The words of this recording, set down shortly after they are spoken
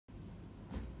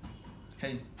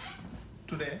Hey,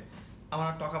 today I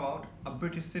want to talk about a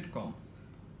British sitcom.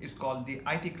 It's called The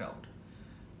IT Crowd.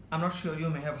 I'm not sure you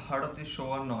may have heard of this show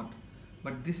or not,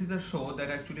 but this is a show that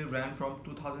actually ran from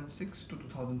 2006 to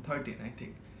 2013, I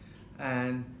think.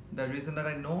 And the reason that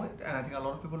I know it, and I think a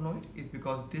lot of people know it, is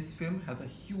because this film has a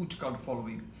huge cult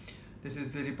following. This is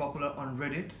very popular on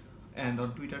Reddit and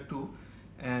on Twitter too.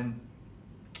 And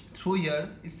through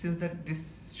years, it seems that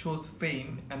this show's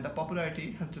fame and the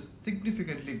popularity has just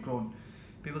significantly grown.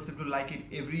 People seem to like it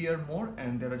every year more,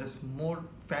 and there are just more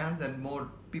fans and more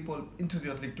people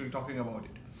enthusiastically talking about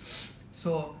it.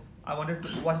 So I wanted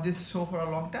to watch this show for a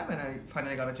long time, and I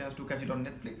finally got a chance to catch it on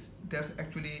Netflix. There's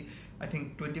actually, I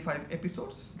think, 25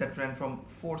 episodes that ran from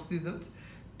 4 seasons.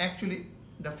 Actually,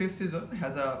 the fifth season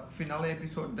has a finale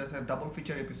episode. There's a double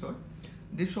feature episode.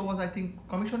 This show was, I think,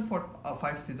 commissioned for a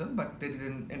 5 season, but they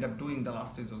didn't end up doing the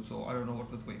last season, so I don't know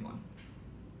what was going on.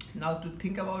 Now, to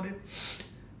think about it,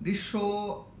 this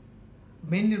show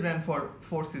mainly ran for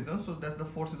 4 seasons, so that's the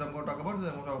fourth season I'm going to talk about. Then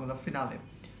I'm going to talk about the finale.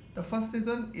 The first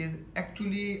season is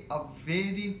actually a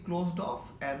very closed off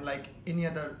and like any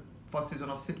other first season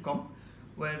of sitcom,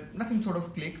 where nothing sort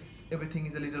of clicks, everything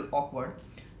is a little awkward.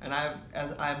 And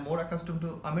as I'm more accustomed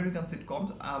to American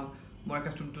sitcoms, I'm more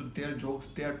accustomed to their jokes,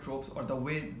 their tropes, or the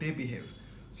way they behave.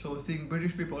 So seeing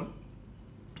British people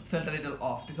felt a little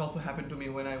off. This also happened to me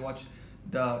when I watched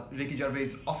the Ricky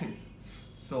Gervais Office.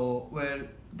 So where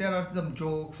there are some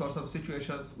jokes or some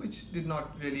situations which did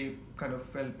not really kind of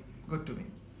felt good to me.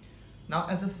 Now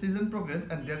as the season progressed,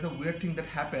 and there's a weird thing that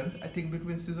happens, I think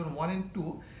between season 1 and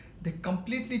 2, they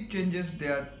completely changes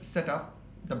their setup,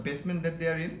 the basement that they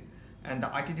are in, and the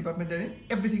IT department they're in,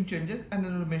 everything changes, and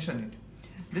then we'll mention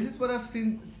it. This is what I've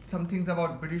seen some things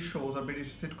about British shows or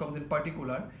British sitcoms in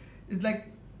particular, is like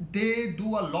they do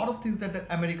a lot of things that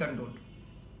the American don't.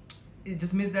 It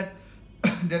just means that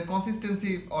their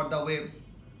consistency or the way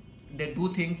they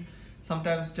do things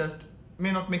sometimes just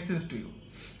may not make sense to you.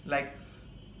 Like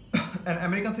an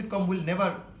American sitcom will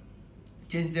never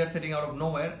change their setting out of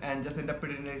nowhere and just end up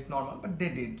pretending it's normal, but they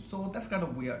did. So that's kind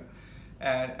of weird.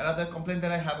 And another complaint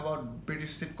that I have about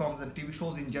British sitcoms and TV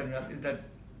shows in general is that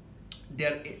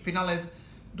their finales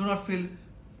do not feel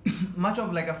much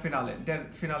of like a finale. Their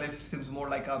finale seems more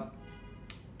like a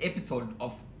episode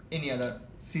of any other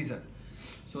season.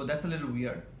 So that's a little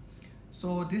weird.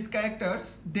 So these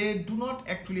characters, they do not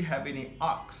actually have any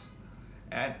arcs.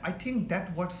 And I think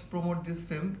that what's promote this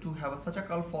film to have such a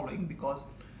cult following, because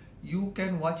you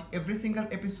can watch every single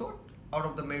episode out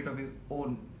of the merit of his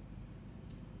own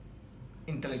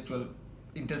intellectual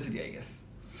intensity, I guess.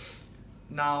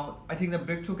 Now, I think the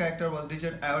breakthrough character was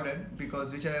Richard Ayoade,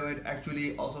 because Richard Ayoade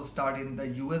actually also starred in the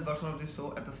US version of this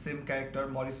show as the same character,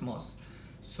 Maurice Moss.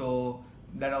 So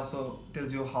that also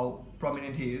tells you how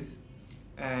prominent he is.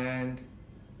 And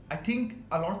I think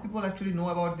a lot of people actually know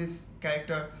about this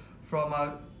character from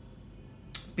a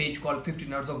page called 50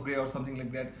 Nerds of Grey or something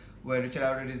like that, where Richard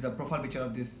Ayoade is the profile picture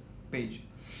of this page.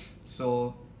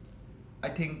 So I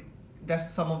think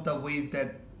that's some of the ways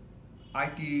that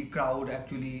IT Crowd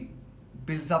actually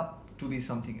builds up to be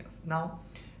something else. Now,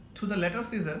 through the later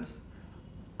seasons,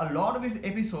 a lot of its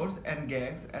episodes and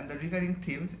gags and the recurring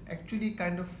themes actually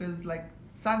kind of feels like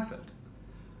Seinfeld.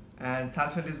 And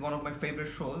Seinfeld is one of my favorite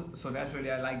shows, so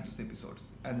naturally I like those episodes,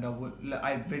 and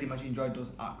I very much enjoyed those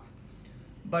arcs.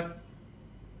 But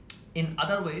in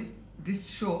other ways, this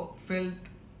show felt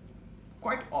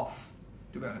quite off,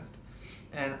 to be honest.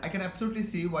 And I can absolutely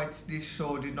see why this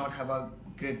show did not have a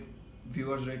great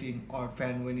viewers rating or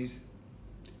fan when it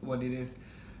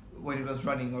was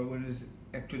running or when it is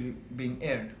actually being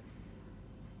aired.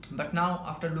 But now,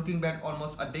 after looking back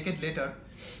almost a decade later,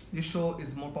 this show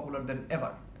is more popular than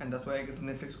ever, and that's why I guess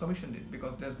Netflix commissioned it,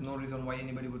 because there's no reason why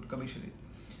anybody would commission it.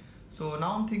 So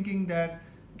now I'm thinking that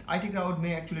IT Crowd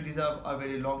may actually deserve a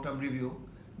very long-term review,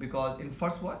 because in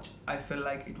first watch I felt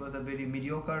like it was a very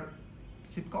mediocre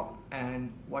sitcom,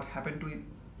 and what happened to it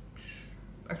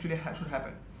actually should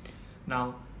happen.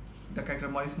 Now, the character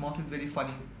Maurice Moss is very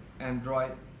funny, and Roy,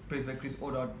 played by Chris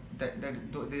O'Donnell,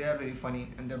 they are very funny,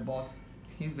 and their boss,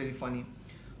 he's very funny.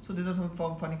 So these are some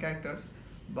funny characters,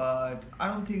 but I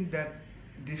don't think that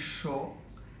this show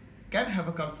can have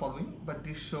a cult following, but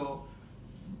this show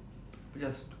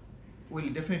just will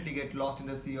definitely get lost in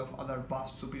the sea of other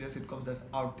vast superior sitcoms that's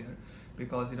out there,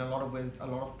 because in a lot of ways a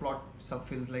lot of plot stuff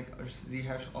feels like a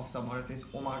rehash of some, or at least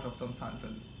homage of some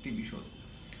Seinfeld TV shows.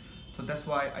 So that's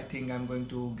why I think I'm going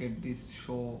to get this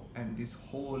show and this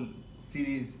whole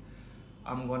series,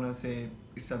 I'm gonna say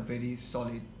it's a very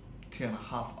solid 3.5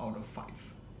 out of 5.